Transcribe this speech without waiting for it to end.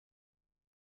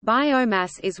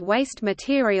Biomass is waste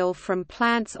material from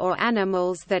plants or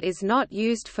animals that is not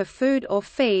used for food or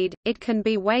feed. It can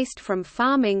be waste from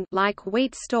farming like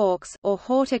wheat stalks or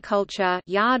horticulture,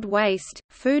 yard waste,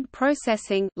 food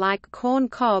processing like corn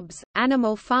cobs,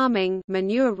 animal farming,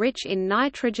 manure rich in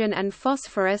nitrogen and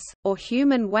phosphorus, or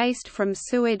human waste from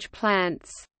sewage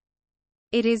plants.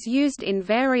 It is used in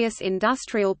various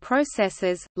industrial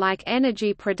processes, like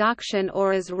energy production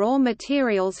or as raw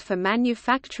materials for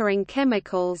manufacturing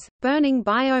chemicals. Burning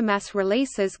biomass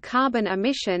releases carbon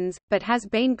emissions, but has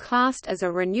been classed as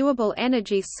a renewable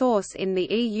energy source in the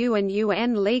EU and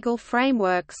UN legal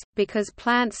frameworks, because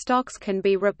plant stocks can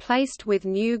be replaced with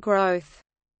new growth.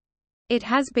 It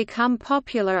has become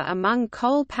popular among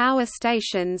coal power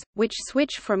stations, which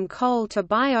switch from coal to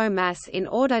biomass in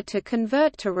order to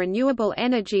convert to renewable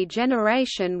energy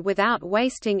generation without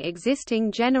wasting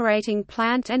existing generating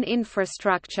plant and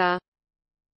infrastructure.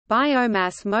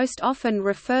 Biomass most often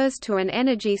refers to an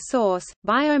energy source.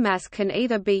 Biomass can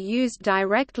either be used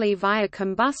directly via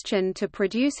combustion to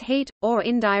produce heat, or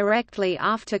indirectly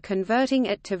after converting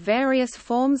it to various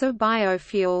forms of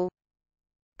biofuel.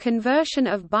 Conversion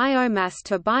of biomass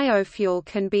to biofuel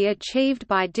can be achieved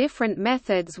by different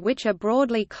methods which are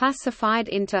broadly classified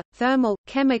into thermal,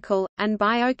 chemical, and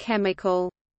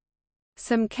biochemical.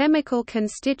 Some chemical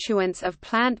constituents of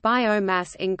plant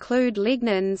biomass include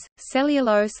lignins,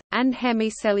 cellulose, and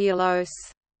hemicellulose.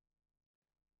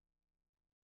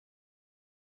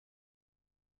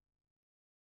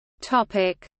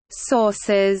 Topic: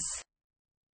 Sources.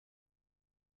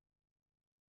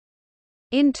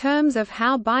 In terms of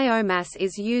how biomass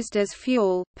is used as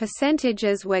fuel,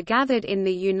 percentages were gathered in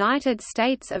the United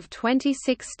States of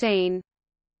 2016.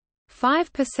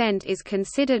 5% is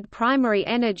considered primary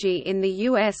energy in the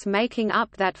U.S., making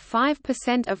up that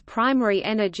 5% of primary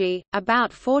energy.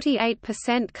 About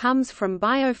 48% comes from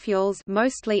biofuels,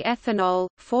 mostly ethanol,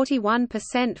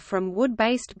 41% from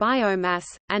wood-based biomass,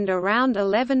 and around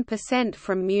 11%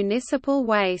 from municipal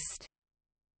waste.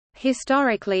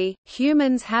 Historically,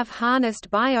 humans have harnessed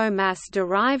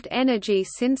biomass-derived energy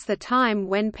since the time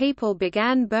when people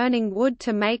began burning wood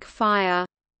to make fire.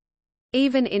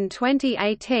 Even in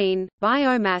 2018,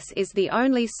 biomass is the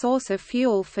only source of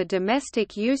fuel for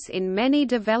domestic use in many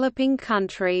developing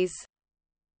countries.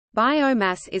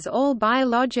 Biomass is all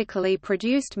biologically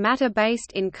produced matter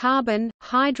based in carbon,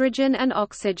 hydrogen and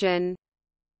oxygen.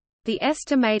 The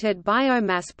estimated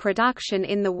biomass production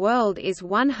in the world is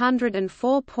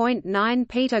 104.9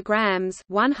 petagrams,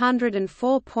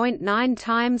 104.9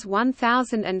 times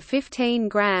 1015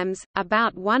 grams,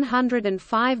 about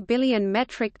 105 billion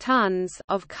metric tons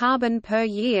of carbon per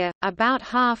year, about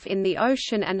half in the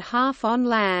ocean and half on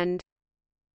land.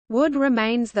 Wood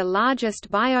remains the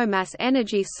largest biomass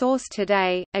energy source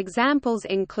today. Examples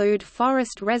include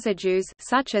forest residues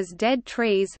such as dead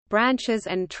trees, branches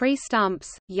and tree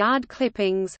stumps, yard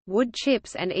clippings, wood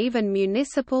chips and even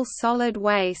municipal solid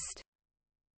waste.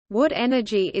 Wood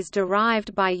energy is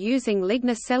derived by using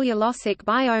lignocellulosic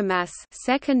biomass,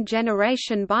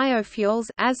 second-generation biofuels,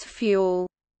 as fuel.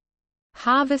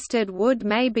 Harvested wood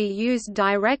may be used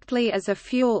directly as a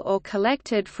fuel or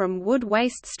collected from wood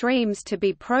waste streams to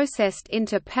be processed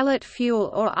into pellet fuel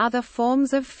or other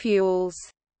forms of fuels.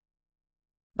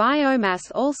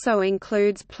 Biomass also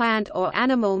includes plant or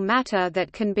animal matter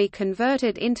that can be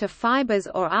converted into fibers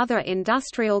or other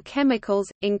industrial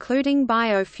chemicals, including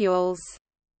biofuels.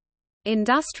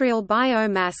 Industrial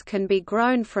biomass can be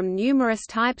grown from numerous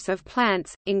types of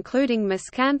plants, including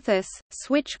miscanthus,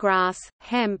 switchgrass,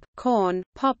 hemp, corn,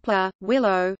 poplar,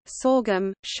 willow,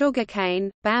 sorghum, sugarcane,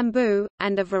 bamboo,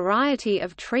 and a variety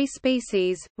of tree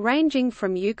species, ranging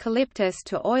from eucalyptus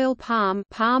to oil palm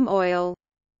oil.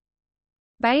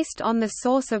 Based on the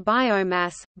source of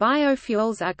biomass,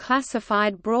 biofuels are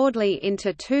classified broadly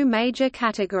into two major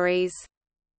categories.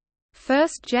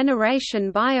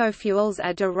 First-generation biofuels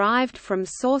are derived from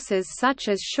sources such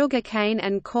as sugarcane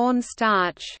and corn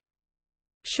starch.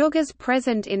 Sugars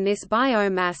present in this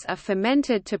biomass are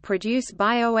fermented to produce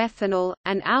bioethanol,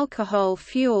 an alcohol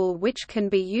fuel which can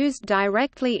be used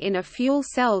directly in a fuel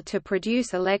cell to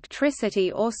produce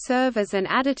electricity or serve as an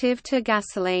additive to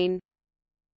gasoline.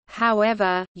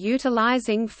 However,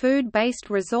 utilizing food-based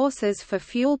resources for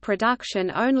fuel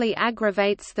production only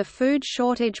aggravates the food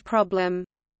shortage problem.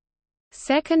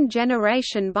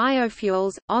 Second-generation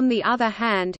biofuels, on the other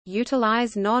hand,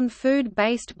 utilize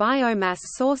non-food-based biomass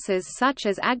sources such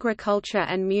as agriculture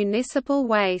and municipal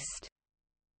waste.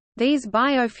 These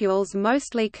biofuels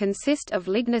mostly consist of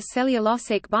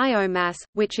lignocellulosic biomass,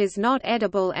 which is not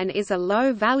edible and is a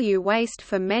low-value waste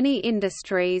for many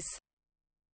industries.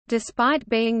 Despite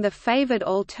being the favored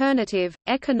alternative,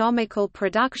 economical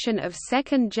production of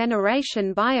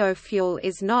second-generation biofuel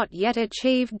is not yet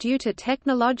achieved due to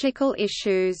technological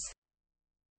issues.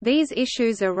 These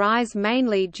issues arise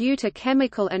mainly due to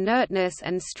chemical inertness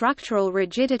and structural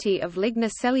rigidity of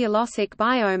lignocellulosic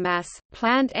biomass.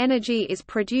 Plant energy is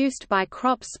produced by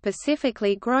crops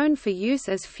specifically grown for use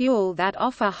as fuel that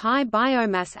offer high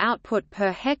biomass output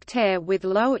per hectare with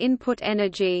low input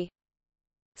energy.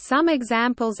 Some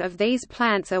examples of these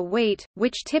plants are wheat,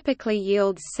 which typically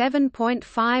yields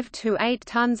 7.5 to 8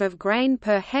 tons of grain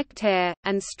per hectare,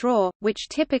 and straw, which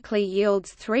typically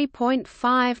yields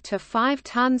 3.5 to 5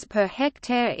 tons per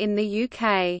hectare in the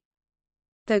UK.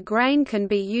 The grain can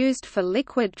be used for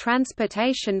liquid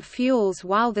transportation fuels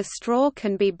while the straw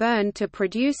can be burned to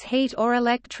produce heat or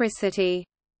electricity.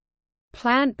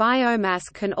 Plant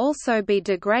biomass can also be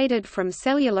degraded from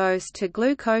cellulose to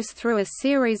glucose through a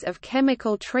series of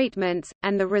chemical treatments,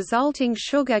 and the resulting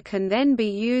sugar can then be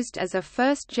used as a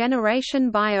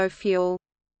first-generation biofuel.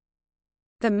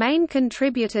 The main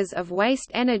contributors of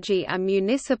waste energy are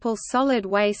municipal solid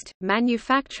waste,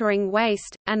 manufacturing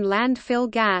waste, and landfill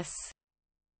gas.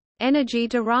 Energy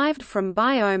derived from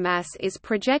biomass is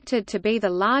projected to be the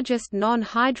largest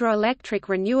non-hydroelectric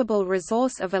renewable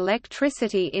resource of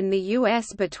electricity in the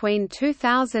U.S. between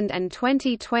 2000 and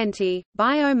 2020.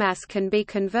 Biomass can be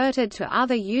converted to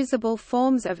other usable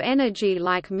forms of energy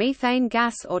like methane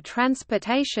gas or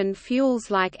transportation fuels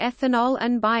like ethanol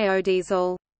and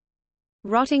biodiesel.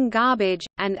 Rotting garbage,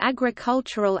 and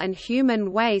agricultural and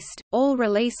human waste, all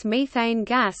release methane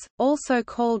gas, also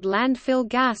called landfill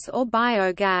gas or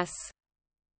biogas.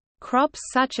 Crops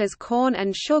such as corn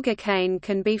and sugarcane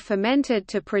can be fermented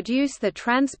to produce the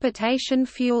transportation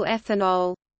fuel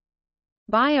ethanol.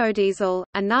 Biodiesel,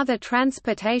 another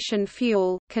transportation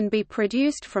fuel, can be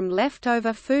produced from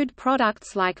leftover food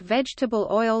products like vegetable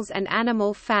oils and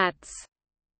animal fats.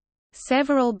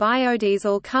 Several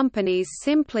biodiesel companies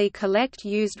simply collect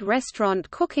used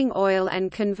restaurant cooking oil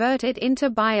and convert it into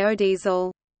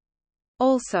biodiesel.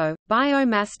 Also,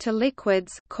 biomass to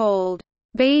liquids, called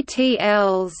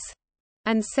BTLs,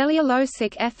 and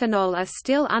cellulosic ethanol are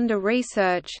still under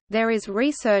research. There is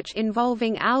research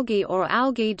involving algae or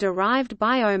algae-derived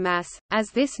biomass, as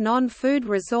this non-food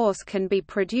resource can be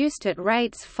produced at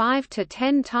rates 5 to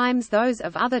 10 times those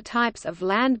of other types of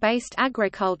land-based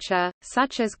agriculture,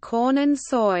 such as corn and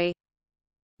soy.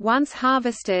 Once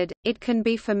harvested, it can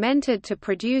be fermented to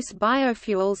produce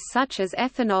biofuels such as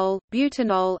ethanol,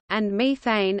 butanol, and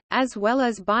methane, as well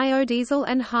as biodiesel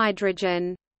and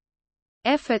hydrogen.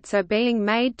 Efforts are being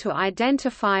made to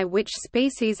identify which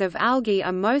species of algae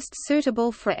are most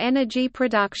suitable for energy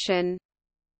production.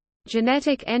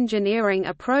 Genetic engineering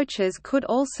approaches could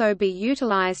also be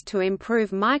utilized to improve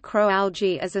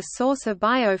microalgae as a source of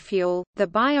biofuel. The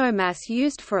biomass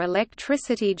used for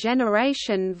electricity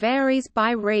generation varies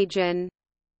by region.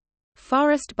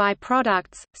 Forest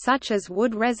byproducts, such as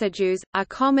wood residues, are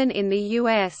common in the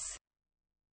U.S.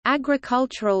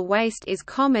 Agricultural waste is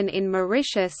common in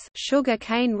Mauritius, sugar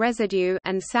cane residue,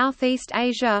 and Southeast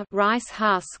Asia, rice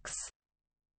husks.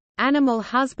 Animal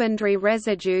husbandry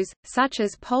residues, such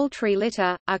as poultry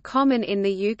litter, are common in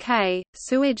the UK.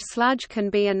 Sewage sludge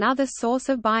can be another source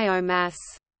of biomass.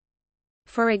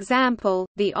 For example,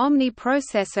 the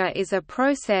omniprocessor is a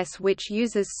process which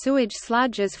uses sewage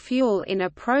sludge as fuel in a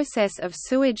process of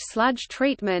sewage sludge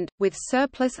treatment, with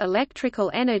surplus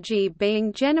electrical energy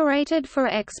being generated for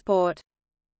export.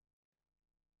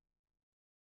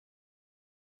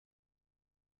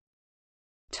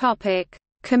 Topic: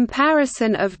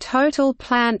 Comparison of total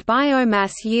plant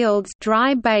biomass yields,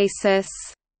 dry basis.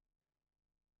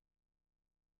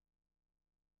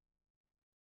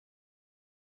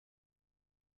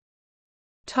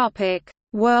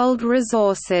 World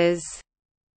resources.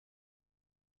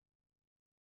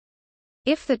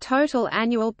 If the total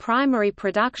annual primary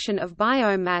production of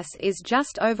biomass is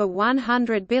just over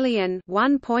 100 billion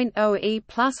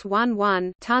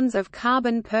tons of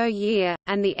carbon per year,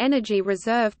 and the energy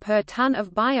reserve per ton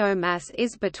of biomass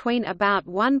is between about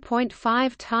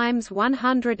 1.5 times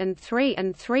 103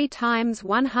 and 3 times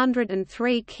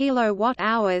 103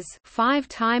 kilowatt-hours, 5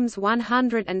 times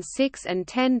 106 and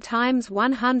 10 times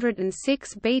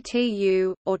 106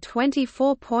 BTU, or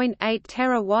 24.8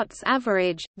 terawatts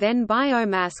average, then biomass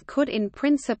could in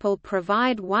principle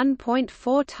provide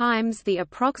 1.4 times the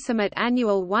approximate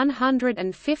annual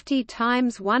 150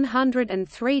 times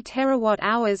 103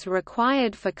 terawatt-hours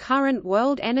required for current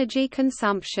world energy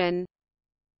consumption.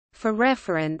 For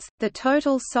reference, the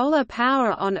total solar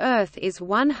power on Earth is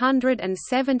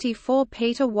 174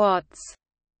 petawatts.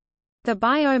 The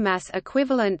biomass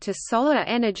equivalent to solar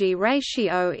energy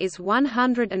ratio is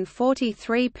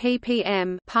 143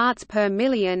 ppm parts per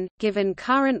million, given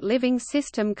current living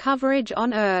system coverage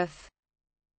on Earth.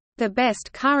 The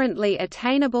best currently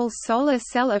attainable solar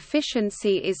cell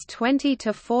efficiency is 20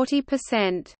 to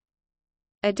 40%.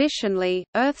 Additionally,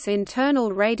 Earth's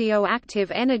internal radioactive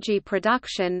energy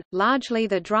production, largely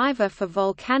the driver for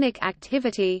volcanic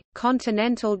activity,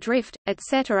 continental drift,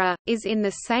 etc., is in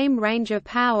the same range of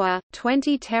power,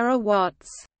 20 terawatts.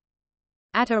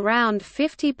 At around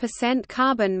 50%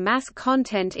 carbon mass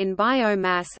content in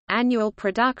biomass, annual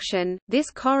production,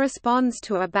 this corresponds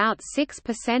to about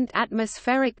 6%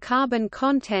 atmospheric carbon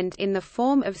content in the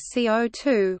form of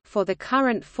CO2 for the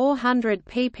current 400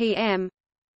 ppm.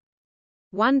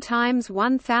 1 times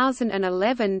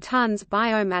 1011 tons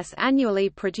biomass annually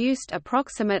produced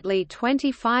approximately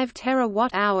 25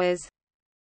 terawatt-hours.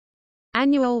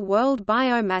 Annual world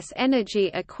biomass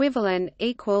energy equivalent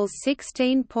equals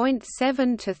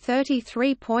 16.7 to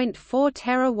 33.4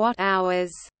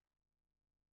 terawatt-hours.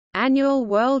 Annual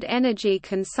world energy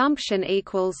consumption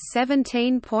equals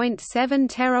 17.7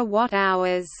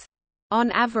 terawatt-hours. On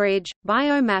average,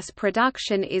 biomass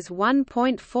production is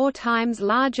 1.4 times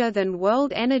larger than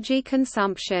world energy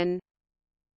consumption.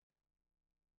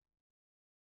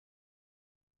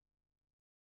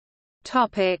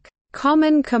 Topic: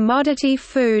 Common commodity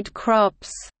food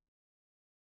crops.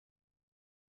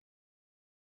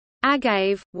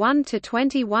 Agave 1 to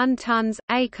 21 tons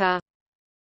acre.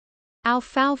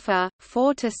 Alfalfa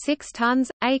 4 to 6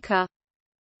 tons acre.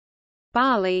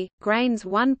 Barley, grains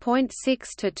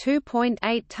 1.6 to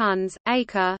 2.8 tons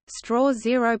acre, straw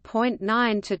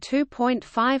 0.9 to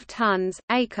 2.5 tons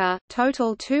acre,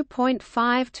 total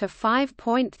 2.5 to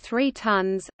 5.3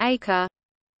 tons acre.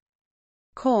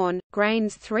 Corn,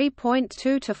 grains 3.2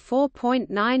 to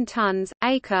 4.9 tons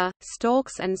acre,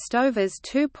 stalks and stovers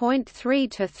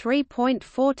 2.3 to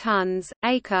 3.4 tons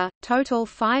acre, total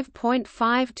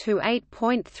 5.5 to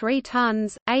 8.3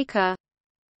 tons acre.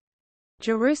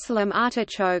 Jerusalem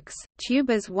artichokes,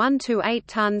 tubers 1 to 8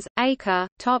 tons acre,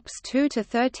 tops 2 to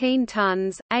 13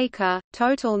 tons acre,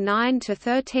 total 9 to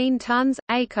 13 tons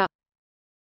acre.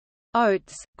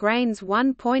 Oats, grains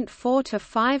 1.4 to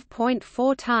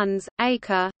 5.4 tons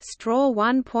acre, straw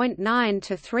 1.9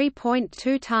 to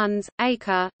 3.2 tons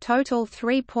acre, total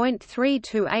 3.3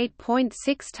 to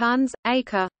 8.6 tons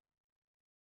acre.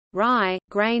 Rye,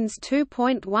 grains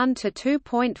 2.1 to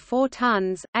 2.4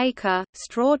 tons acre,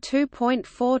 straw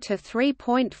 2.4 to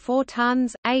 3.4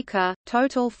 tons acre,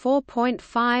 total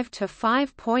 4.5 to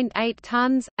 5.8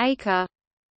 tons acre.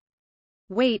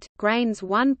 Wheat, grains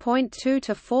 1.2 to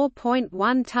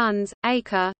 4.1 tons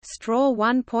acre, straw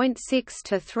 1.6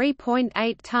 to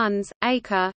 3.8 tons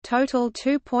acre, total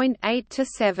 2.8 to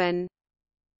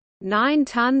 7.9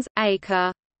 tons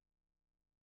acre.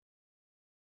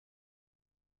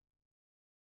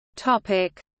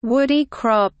 Topic: Woody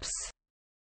crops.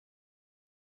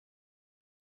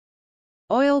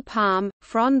 Oil palm,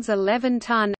 fronds 11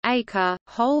 ton acre,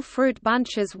 whole fruit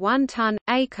bunches 1 ton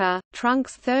acre,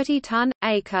 trunks 30 ton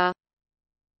acre.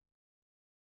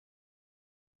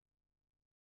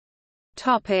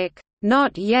 Topic: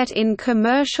 Not yet in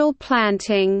commercial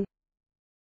planting.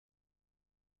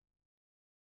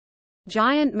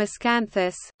 Giant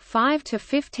miscanthus, 5 to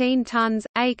 15 tons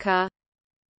acre.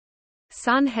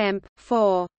 Sun hemp,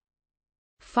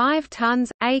 4.5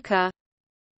 tons acre.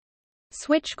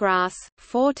 Switchgrass,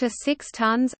 4 to 6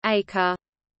 tons acre.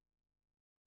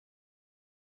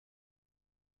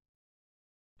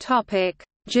 Topic: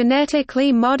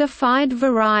 Genetically modified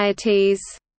varieties.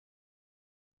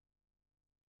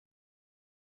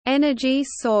 Energy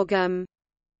sorghum.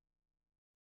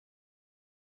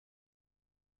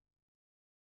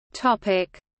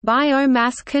 Topic: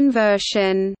 Biomass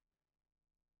conversion.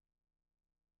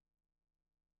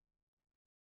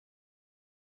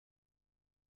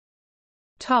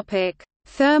 Topic: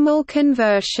 Thermal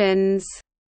conversions.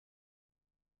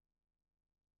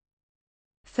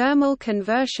 Thermal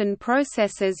conversion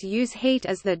processes use heat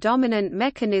as the dominant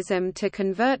mechanism to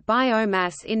convert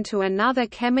biomass into another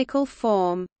chemical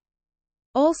form.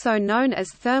 Also known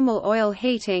as thermal oil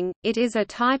heating, it is a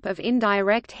type of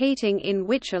indirect heating in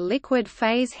which a liquid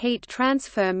phase heat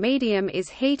transfer medium is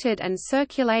heated and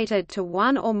circulated to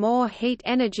one or more heat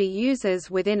energy users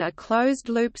within a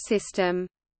closed-loop system.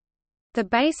 The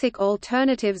basic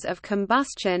alternatives of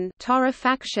combustion,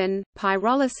 torrefaction,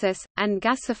 pyrolysis, and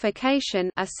gasification,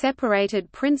 are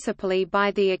separated principally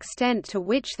by the extent to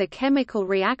which the chemical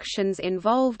reactions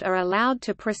involved are allowed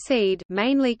to proceed,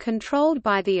 mainly controlled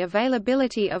by the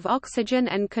availability of oxygen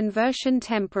and conversion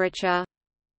temperature.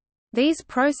 These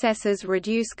processes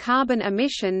reduce carbon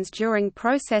emissions during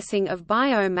processing of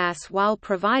biomass while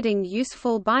providing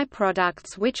useful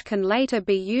byproducts which can later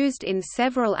be used in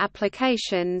several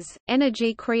applications.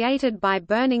 Energy created by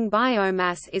burning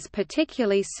biomass is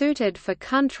particularly suited for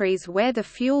countries where the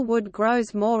fuel wood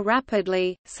grows more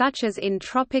rapidly, such as in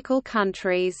tropical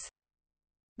countries.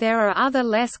 There are other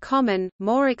less common,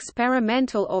 more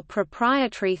experimental or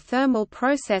proprietary thermal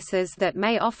processes that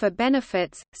may offer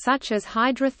benefits, such as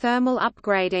hydrothermal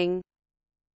upgrading.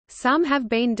 Some have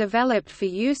been developed for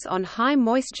use on high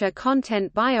moisture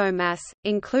content biomass,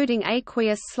 including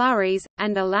aqueous slurries,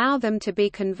 and allow them to be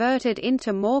converted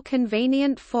into more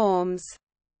convenient forms.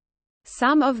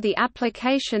 Some of the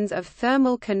applications of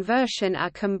thermal conversion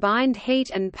are combined heat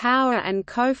and power and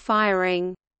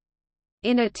co-firing.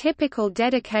 In a typical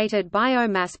dedicated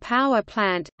biomass power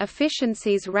plant,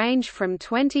 efficiencies range from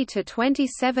 20 to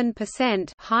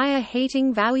 27% higher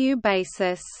heating value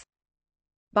basis.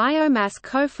 Biomass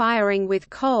co-firing with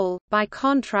coal, by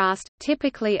contrast,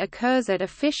 typically occurs at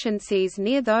efficiencies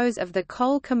near those of the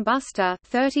coal combustor,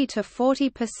 30 to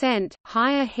 40%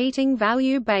 higher heating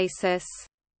value basis.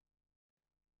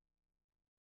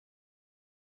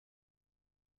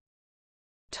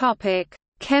 Topic: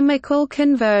 Chemical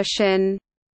conversion.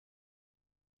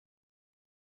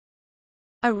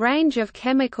 A range of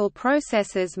chemical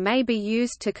processes may be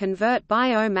used to convert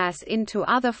biomass into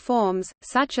other forms,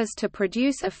 such as to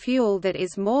produce a fuel that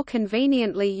is more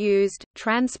conveniently used,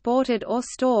 transported or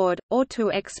stored, or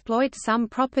to exploit some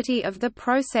property of the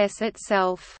process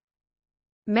itself.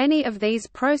 Many of these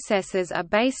processes are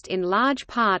based in large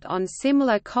part on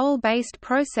similar coal-based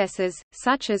processes,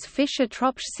 such as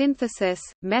Fischer-Tropsch synthesis,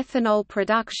 methanol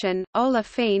production,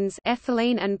 olefins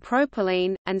ethylene and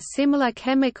propylene, and similar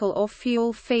chemical or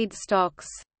fuel feedstocks.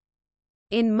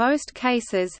 In most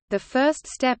cases, the first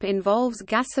step involves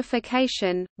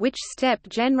gasification, which step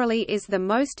generally is the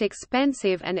most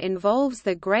expensive and involves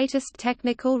the greatest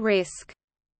technical risk.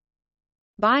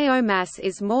 Biomass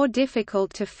is more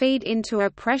difficult to feed into a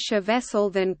pressure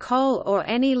vessel than coal or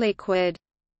any liquid.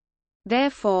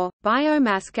 Therefore,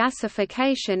 biomass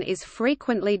gasification is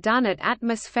frequently done at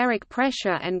atmospheric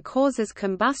pressure and causes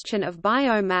combustion of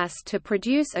biomass to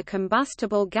produce a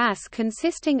combustible gas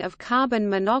consisting of carbon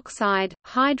monoxide,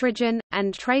 hydrogen,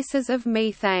 and traces of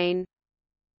methane.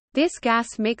 This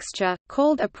gas mixture,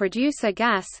 called a producer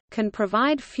gas, can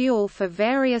provide fuel for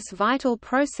various vital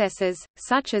processes,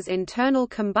 such as internal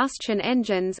combustion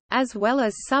engines, as well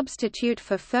as substitute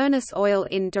for furnace oil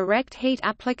in direct heat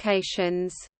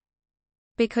applications.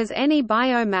 Because any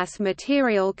biomass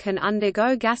material can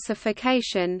undergo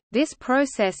gasification, this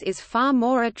process is far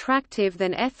more attractive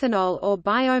than ethanol or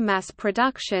biomass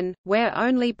production, where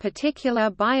only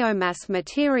particular biomass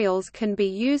materials can be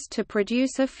used to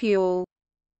produce a fuel.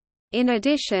 In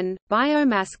addition,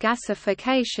 biomass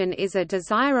gasification is a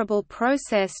desirable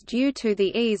process due to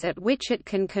the ease at which it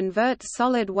can convert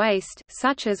solid waste,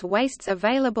 such as wastes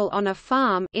available on a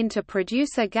farm, into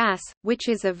producer gas, which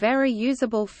is a very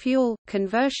usable fuel.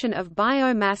 Conversion of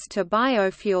biomass to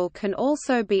biofuel can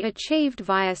also be achieved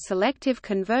via selective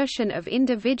conversion of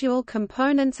individual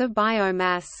components of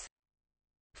biomass.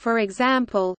 For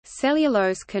example,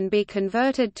 cellulose can be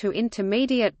converted to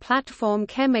intermediate platform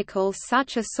chemicals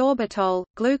such as sorbitol,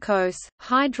 glucose,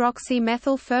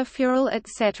 hydroxymethylfurfural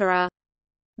etc.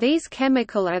 These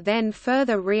chemicals are then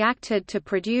further reacted to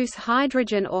produce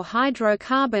hydrogen or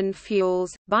hydrocarbon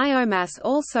fuels. Biomass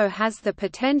also has the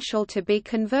potential to be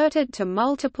converted to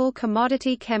multiple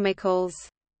commodity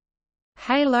chemicals.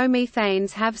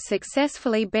 Halomethanes have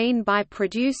successfully been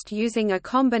produced using a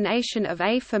combination of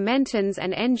A-fermentins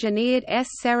and engineered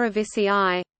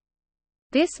S-cerevisiae.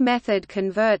 This method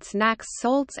converts NACS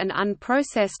salts and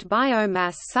unprocessed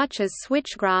biomass such as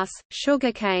switchgrass,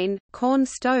 sugarcane, corn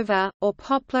stover, or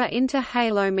poplar into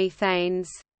halomethanes.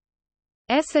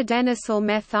 S-adenosyl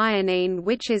methionine,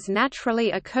 which is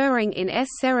naturally occurring in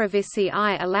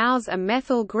S-cerevisiae, allows a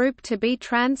methyl group to be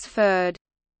transferred.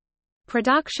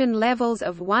 Production levels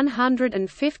of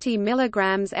 150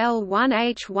 mg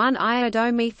L1H1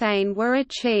 iodomethane were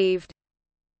achieved.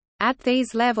 At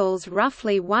these levels,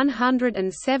 roughly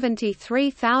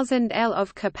 173,000 L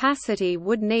of capacity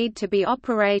would need to be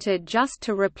operated just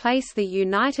to replace the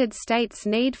United States'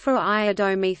 need for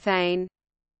iodomethane.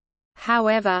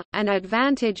 However, an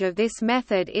advantage of this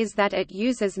method is that it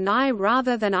uses Ni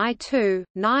rather than I2.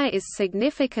 Ni is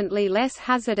significantly less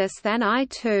hazardous than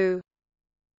I2.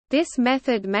 This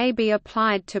method may be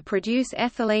applied to produce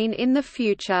ethylene in the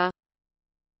future.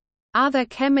 Other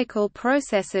chemical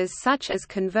processes such as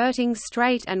converting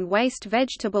straight and waste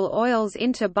vegetable oils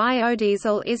into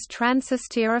biodiesel is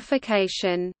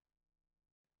transesterification.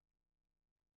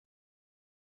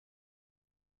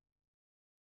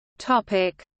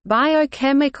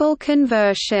 Biochemical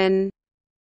conversion.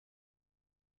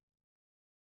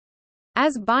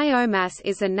 As biomass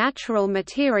is a natural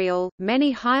material,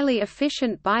 many highly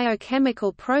efficient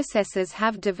biochemical processes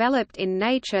have developed in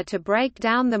nature to break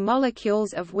down the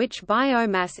molecules of which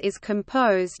biomass is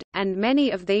composed, and many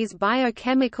of these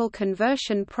biochemical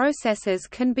conversion processes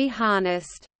can be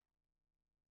harnessed.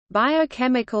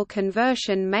 Biochemical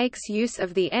conversion makes use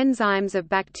of the enzymes of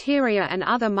bacteria and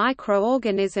other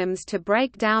microorganisms to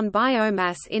break down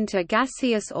biomass into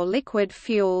gaseous or liquid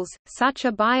fuels, such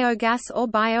as biogas or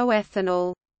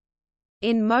bioethanol.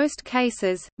 In most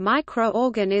cases,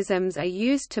 microorganisms are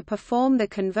used to perform the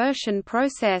conversion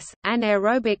process,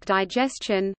 anaerobic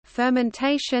digestion,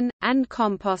 fermentation, and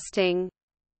composting.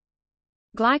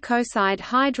 Glycoside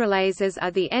hydrolases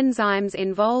are the enzymes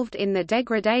involved in the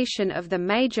degradation of the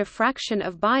major fraction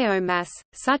of biomass,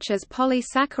 such as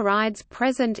polysaccharides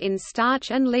present in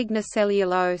starch and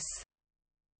lignocellulose.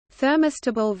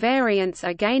 Thermostable variants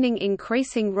are gaining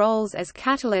increasing roles as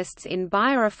catalysts in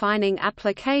biorefining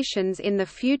applications in the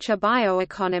future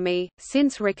bioeconomy,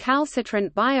 since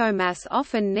recalcitrant biomass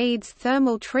often needs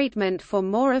thermal treatment for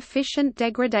more efficient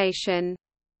degradation.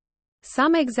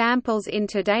 Some examples in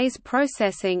today's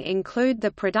processing include the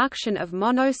production of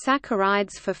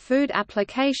monosaccharides for food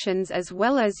applications as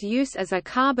well as use as a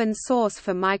carbon source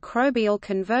for microbial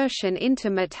conversion into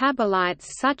metabolites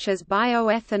such as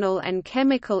bioethanol and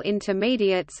chemical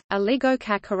intermediates,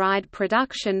 oligosaccharide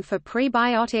production for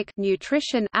prebiotic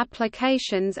nutrition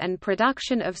applications and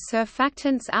production of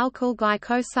surfactants alkyl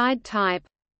glycoside type.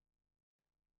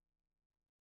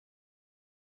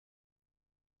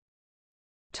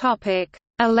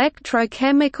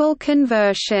 Electrochemical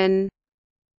conversion.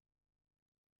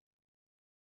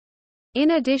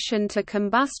 In addition to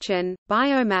combustion,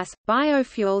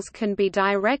 biofuels can be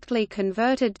directly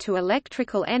converted to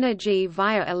electrical energy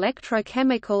via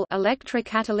electrochemical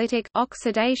electrocatalytic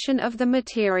oxidation of the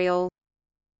material.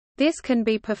 This can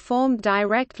be performed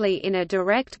directly in a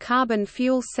direct carbon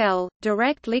fuel cell,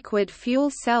 direct liquid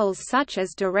fuel cells such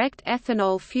as direct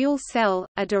ethanol fuel cell,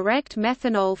 a direct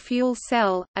methanol fuel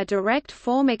cell, a direct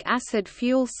formic acid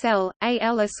fuel cell, a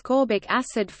L-ascorbic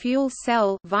acid fuel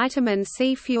cell, vitamin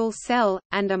C fuel cell,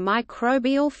 and a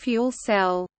microbial fuel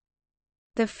cell.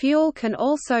 The fuel can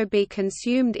also be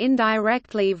consumed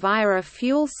indirectly via a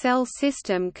fuel cell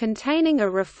system containing a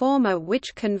reformer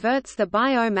which converts the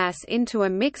biomass into a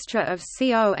mixture of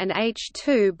CO and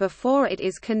H2 before it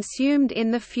is consumed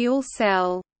in the fuel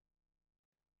cell.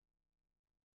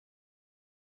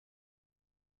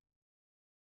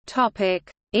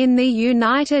 In the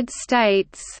United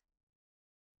States,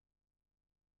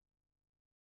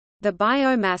 the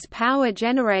biomass power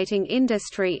generating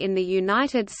industry in the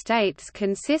United States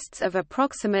consists of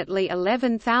approximately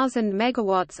 11,000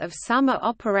 megawatts of summer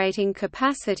operating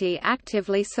capacity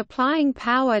actively supplying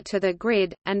power to the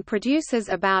grid, and produces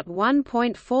about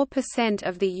 1.4%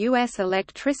 of the U.S.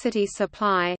 electricity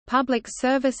supply. Public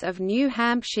Service of New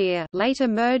Hampshire, later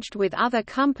merged with other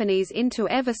companies into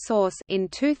Eversource, in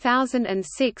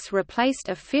 2006 replaced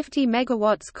a 50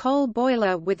 megawatts coal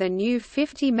boiler with a new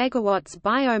 50 megawatts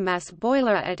biomass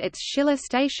boiler at its Schiller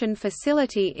Station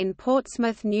facility in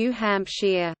Portsmouth, New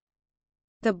Hampshire.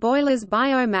 The boiler's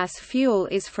biomass fuel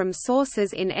is from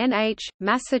sources in NH,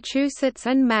 Massachusetts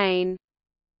and Maine.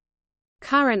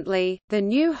 Currently, the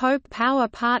New Hope Power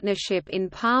Partnership in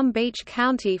Palm Beach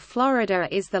County, Florida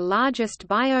is the largest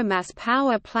biomass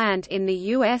power plant in the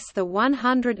U.S. The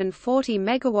 140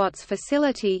 MW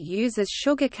facility uses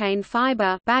sugarcane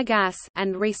fiber bagasse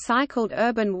and recycled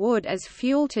urban wood as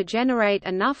fuel to generate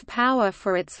enough power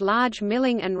for its large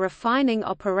milling and refining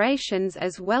operations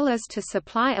as well as to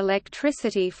supply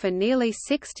electricity for nearly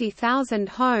 60,000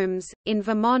 homes. In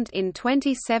Vermont in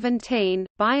 2017,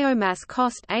 biomass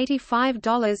cost $85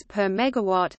 per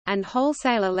megawatt, and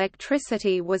wholesale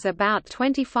electricity was about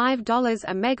 $25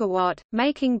 a megawatt,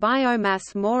 making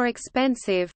biomass more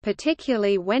expensive,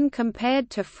 particularly when compared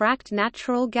to fracked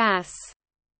natural gas.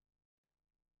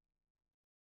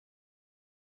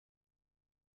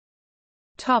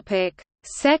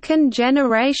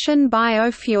 Second-generation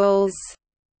biofuels.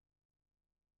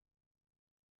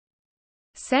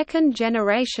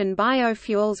 Second-generation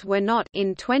biofuels were not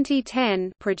in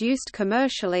 2010 produced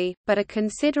commercially, but a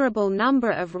considerable number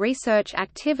of research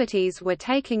activities were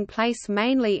taking place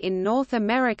mainly in North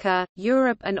America,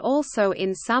 Europe and also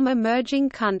in some emerging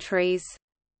countries.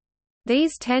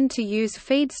 These tend to use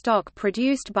feedstock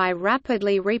produced by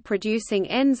rapidly reproducing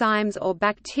enzymes or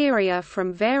bacteria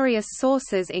from various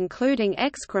sources including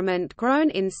excrement grown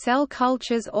in cell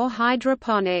cultures or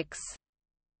hydroponics.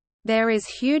 There is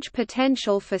huge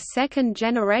potential for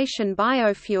second-generation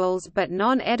biofuels, but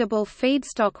non-edible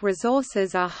feedstock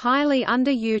resources are highly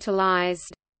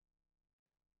underutilized.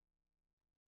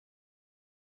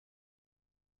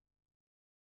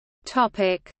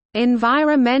 Topic: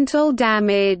 Environmental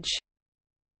damage.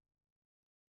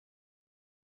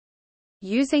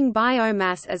 Using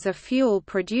biomass as a fuel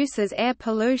produces air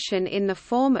pollution in the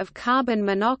form of carbon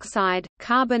monoxide,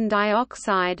 carbon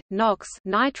dioxide, NOx,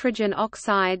 nitrogen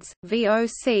oxides,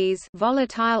 VOCs,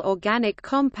 volatile organic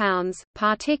compounds,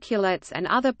 particulates and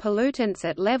other pollutants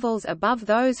at levels above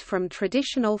those from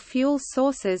traditional fuel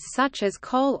sources such as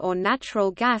coal or natural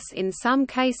gas in some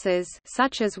cases,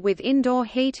 such as with indoor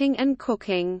heating and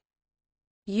cooking.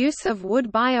 Use of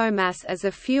wood biomass as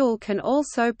a fuel can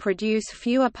also produce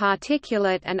fewer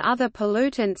particulate and other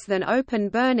pollutants than open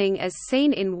burning, as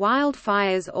seen in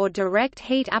wildfires or direct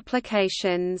heat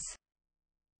applications.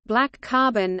 Black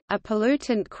carbon, a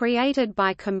pollutant created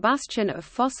by combustion of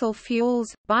fossil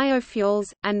fuels,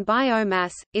 biofuels, and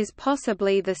biomass, is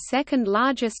possibly the second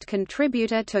largest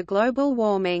contributor to global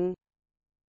warming.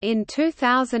 In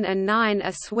 2009,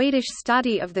 a Swedish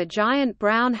study of the giant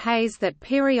brown haze that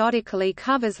periodically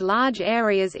covers large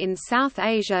areas in South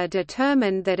Asia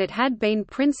determined that it had been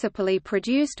principally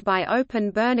produced by open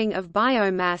burning of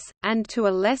biomass, and to a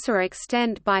lesser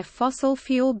extent by fossil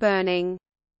fuel burning.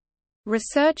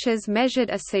 Researchers measured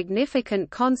a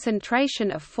significant concentration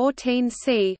of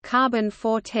 14C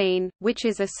carbon-14, which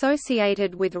is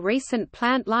associated with recent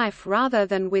plant life rather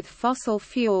than with fossil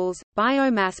fuels.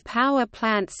 Biomass power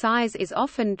plant size is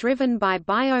often driven by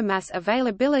biomass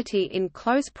availability in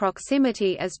close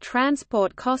proximity, as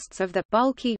transport costs of the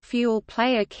bulky fuel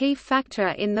play a key factor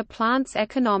in the plant's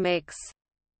economics.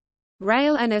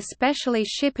 Rail and especially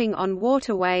shipping on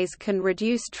waterways can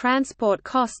reduce transport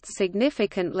costs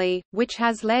significantly, which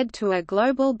has led to a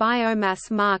global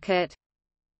biomass market.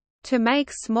 To make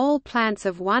small plants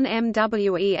of 1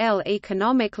 MWEL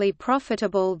economically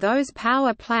profitable, those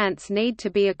power plants need to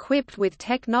be equipped with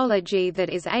technology that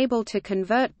is able to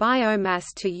convert biomass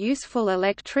to useful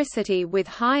electricity with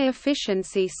high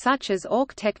efficiency, such as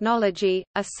AUK technology,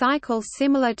 a cycle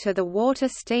similar to the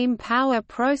water-steam power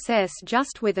process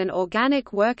just with an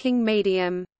organic working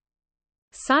medium.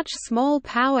 Such small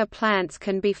power plants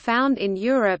can be found in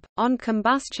Europe. On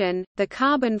combustion, the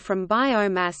carbon from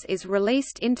biomass is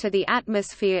released into the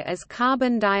atmosphere as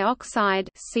carbon dioxide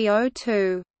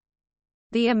 (CO2).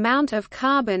 The amount of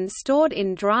carbon stored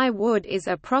in dry wood is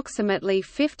approximately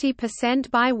 50%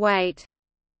 by weight.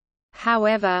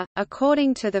 However,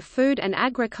 according to the Food and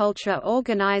Agriculture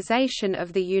Organization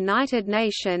of the United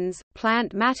Nations,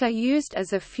 plant matter used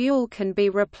as a fuel can be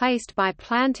replaced by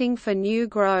planting for new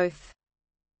growth.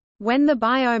 When the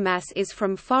biomass is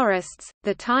from forests,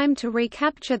 the time to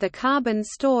recapture the carbon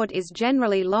stored is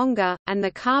generally longer, and the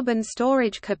carbon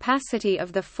storage capacity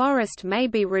of the forest may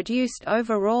be reduced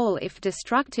overall if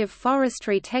destructive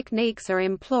forestry techniques are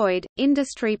employed.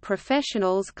 Industry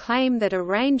professionals claim that a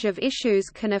range of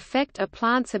issues can affect a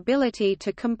plant's ability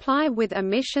to comply with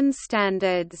emissions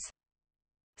standards.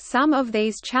 Some of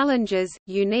these challenges,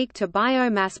 unique to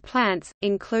biomass plants,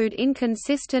 include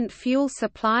inconsistent fuel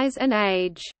supplies and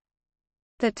age.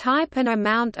 The type and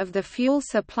amount of the fuel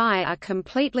supply are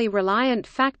completely reliant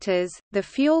factors. The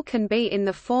fuel can be in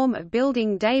the form of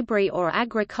building debris or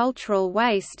agricultural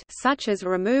waste, such as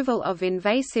removal of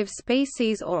invasive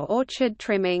species or orchard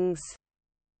trimmings.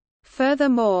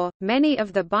 Furthermore, many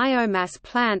of the biomass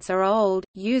plants are old,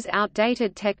 use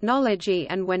outdated technology,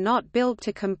 and were not built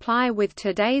to comply with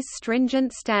today's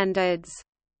stringent standards.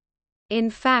 In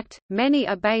fact, many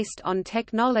are based on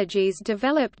technologies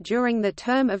developed during the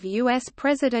term of U.S.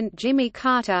 President Jimmy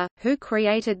Carter, who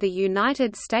created the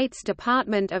United States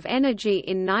Department of Energy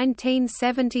in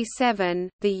 1977.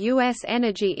 The U.S.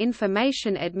 Energy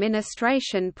Information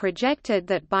Administration projected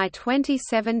that by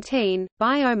 2017,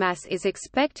 biomass is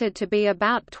expected to be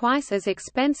about twice as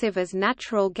expensive as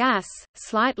natural gas,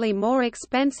 slightly more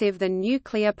expensive than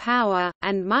nuclear power,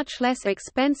 and much less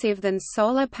expensive than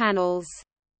solar panels.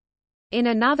 In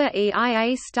another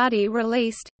EIA study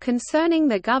released, concerning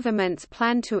the government's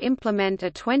plan to implement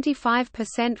a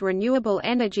 25% renewable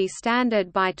energy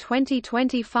standard by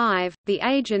 2025, the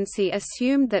agency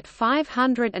assumed that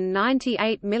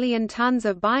 598 million tons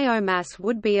of biomass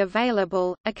would be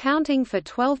available, accounting for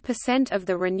 12% of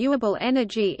the renewable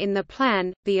energy in the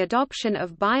plan. The adoption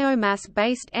of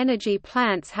biomass-based energy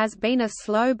plants has been a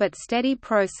slow but steady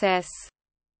process.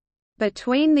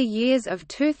 Between the years of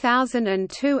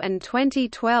 2002 and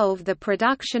 2012, the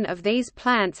production of these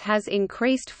plants has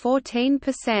increased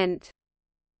 14%.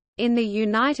 In the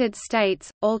United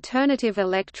States, alternative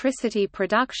electricity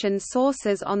production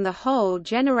sources on the whole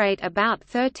generate about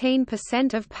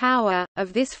 13% of power.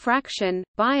 Of this fraction,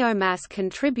 biomass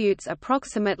contributes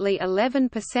approximately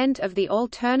 11% of the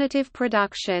alternative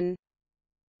production.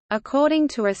 According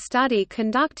to a study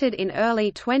conducted in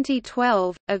early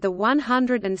 2012, of the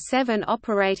 107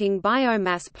 operating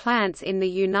biomass plants in the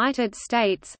United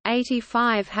States,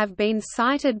 85 have been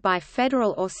cited by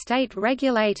federal or state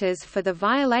regulators for the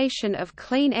violation of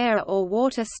clean air or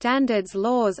water standards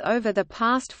laws over the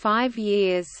past 5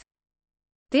 years.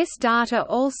 This data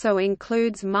also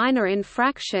includes minor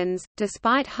infractions.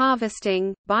 Despite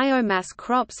harvesting, biomass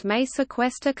crops may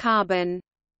sequester carbon.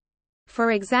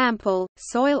 For example,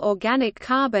 soil organic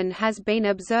carbon has been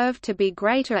observed to be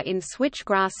greater in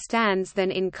switchgrass stands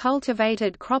than in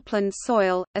cultivated cropland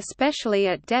soil, especially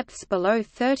at depths below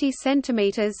 30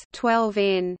 cm (12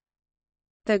 in).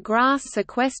 The grass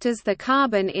sequesters the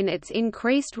carbon in its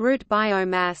increased root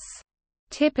biomass.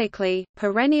 Typically,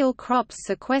 perennial crops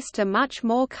sequester much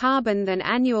more carbon than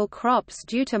annual crops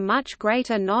due to much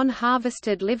greater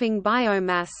non-harvested living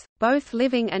biomass, both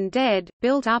living and dead,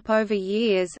 built up over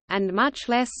years, and much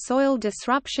less soil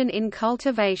disruption in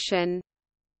cultivation.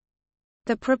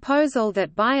 The proposal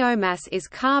that biomass is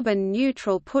carbon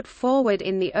neutral put forward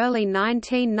in the early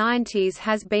 1990s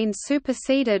has been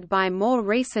superseded by more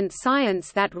recent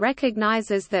science that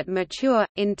recognizes that mature,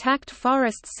 intact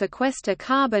forests sequester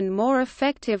carbon more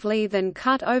effectively than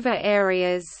cut-over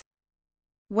areas.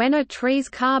 When a tree's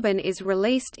carbon is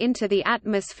released into the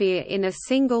atmosphere in a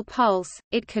single pulse,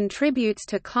 it contributes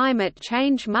to climate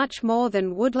change much more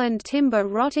than woodland timber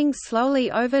rotting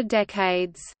slowly over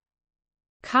decades.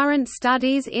 Current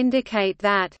studies indicate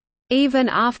that, even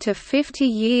after 50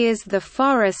 years the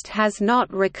forest has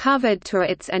not recovered to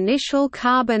its initial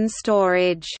carbon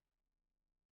storage,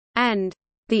 and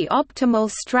the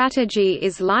optimal strategy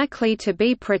is likely to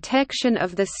be protection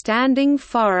of the standing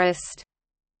forest.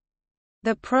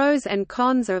 The pros and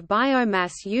cons of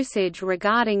biomass usage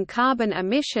regarding carbon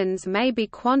emissions may be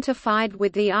quantified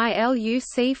with the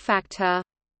ILUC factor.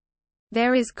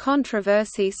 There is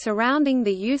controversy surrounding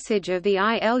the usage of the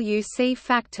ILUC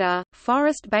factor.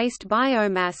 Forest-based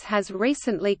biomass has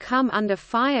recently come under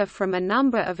fire from a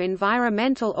number of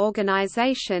environmental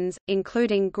organizations,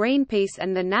 including Greenpeace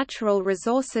and the Natural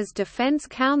Resources Defense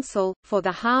Council, for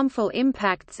the harmful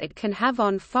impacts it can have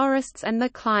on forests and the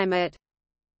climate.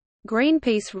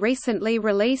 Greenpeace recently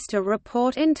released a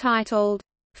report entitled,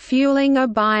 "Fueling a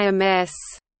Biomass,"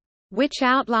 which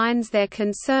outlines their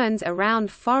concerns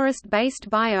around forest-based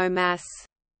biomass.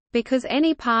 Because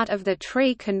any part of the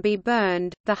tree can be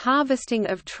burned, the harvesting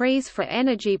of trees for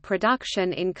energy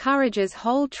production encourages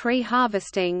whole tree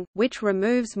harvesting, which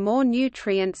removes more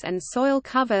nutrients and soil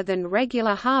cover than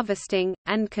regular harvesting,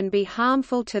 and can be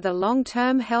harmful to the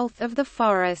long-term health of the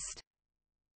forest.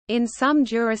 In some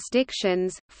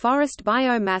jurisdictions, forest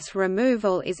biomass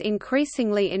removal is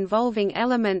increasingly involving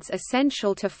elements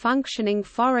essential to functioning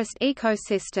forest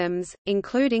ecosystems,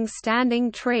 including standing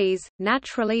trees,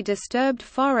 naturally disturbed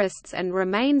forests and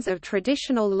remains of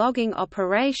traditional logging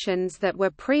operations that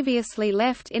were previously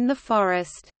left in the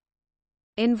forest.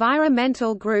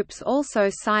 Environmental groups also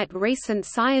cite recent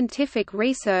scientific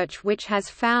research which has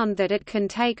found that it can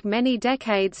take many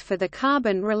decades for the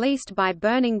carbon released by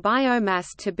burning biomass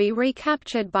to be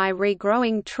recaptured by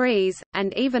regrowing trees,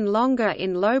 and even longer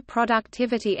in low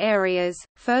productivity areas.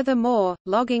 Furthermore,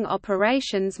 logging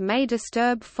operations may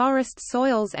disturb forest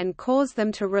soils and cause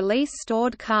them to release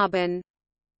stored carbon.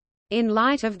 In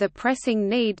light of the pressing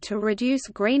need to reduce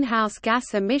greenhouse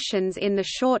gas emissions in the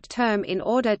short term in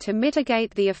order to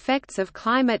mitigate the effects of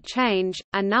climate change,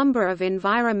 a number of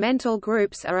environmental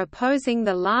groups are opposing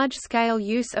the large-scale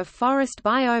use of forest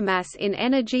biomass in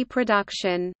energy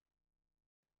production.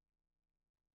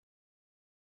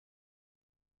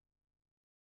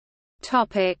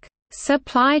 Topic: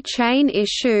 Supply chain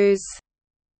issues.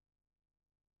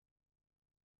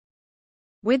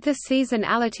 With the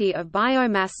seasonality of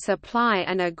biomass supply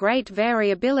and a great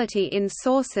variability in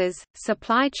sources,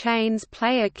 supply chains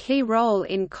play a key role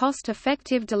in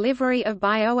cost-effective delivery of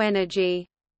bioenergy.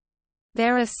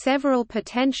 There are several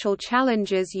potential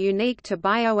challenges unique to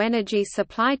bioenergy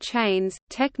supply chains: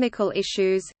 technical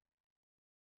issues,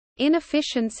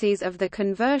 inefficiencies of the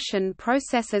conversion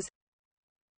processes,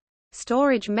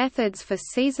 storage methods for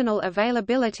seasonal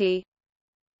availability,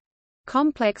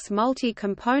 complex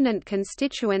multi-component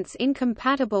constituents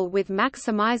incompatible with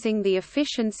maximizing the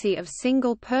efficiency of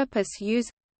single-purpose use,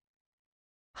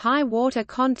 high water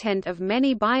content of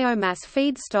many biomass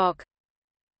feedstock,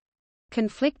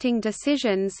 conflicting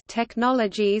decisions,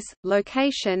 technologies,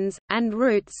 locations, and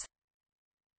routes,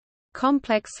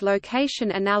 complex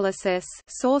location analysis,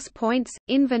 source points,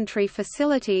 inventory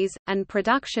facilities, and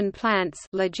production plants,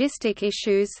 logistic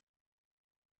issues,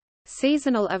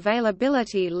 seasonal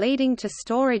availability leading to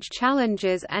storage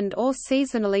challenges and/or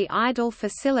seasonally idle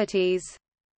facilities,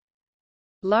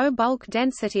 low bulk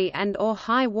density and/or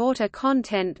high water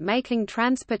content making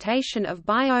transportation of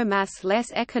biomass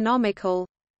less economical,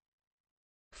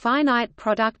 finite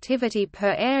productivity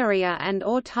per area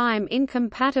and/or time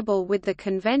incompatible with the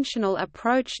conventional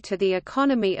approach to the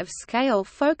economy of scale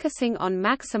focusing on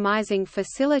maximizing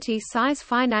facility size,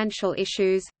 financial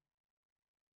issues,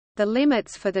 the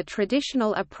limits for the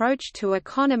traditional approach to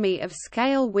economy of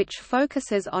scale which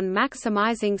focuses on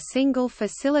maximizing single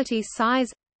facility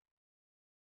size,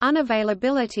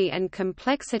 unavailability and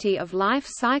complexity of life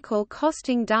cycle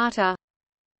costing data,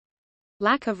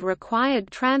 lack of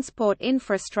required transport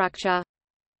infrastructure,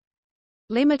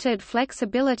 limited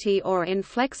flexibility or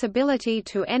inflexibility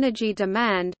to energy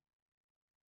demand,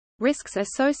 risks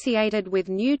associated with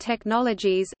new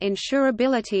technologies,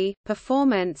 insurability,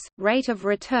 performance, rate of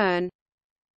return,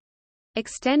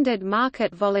 extended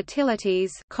market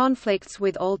volatilities, conflicts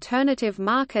with alternative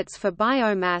markets for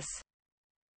biomass,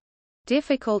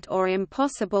 difficult or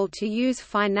impossible to use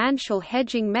financial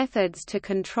hedging methods to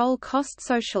control cost,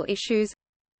 social issues,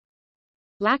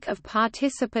 lack of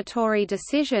participatory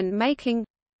decision-making,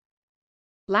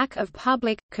 lack of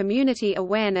public, community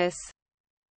awareness,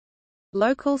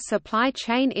 local supply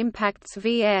chain impacts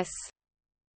vs.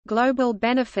 global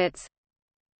benefits,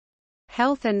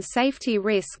 health and safety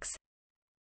risks,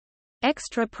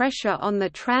 extra pressure on the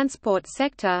transport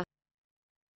sector,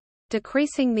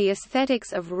 decreasing the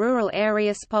aesthetics of rural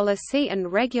areas, policy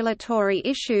and regulatory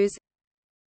issues,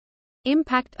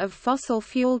 impact of fossil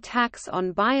fuel tax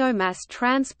on biomass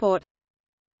transport,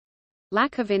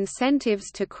 lack of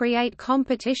incentives to create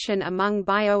competition among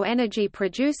bioenergy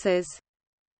producers,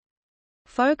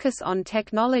 focus on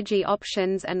technology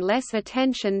options and less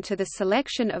attention to the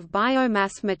selection of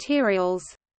biomass materials,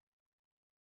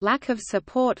 lack of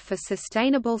support for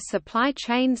sustainable supply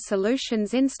chain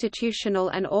solutions, institutional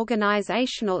and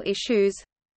organizational issues,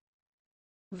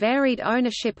 varied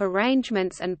ownership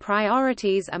arrangements and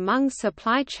priorities among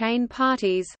supply chain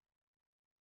parties,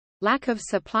 lack of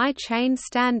supply chain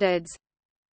standards,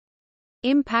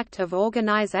 impact of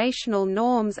organizational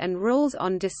norms and rules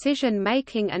on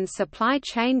decision-making and supply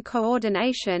chain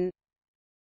coordination,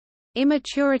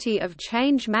 immaturity of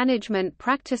change management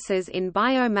practices in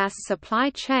biomass supply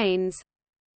chains.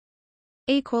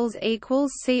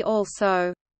 See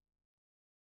also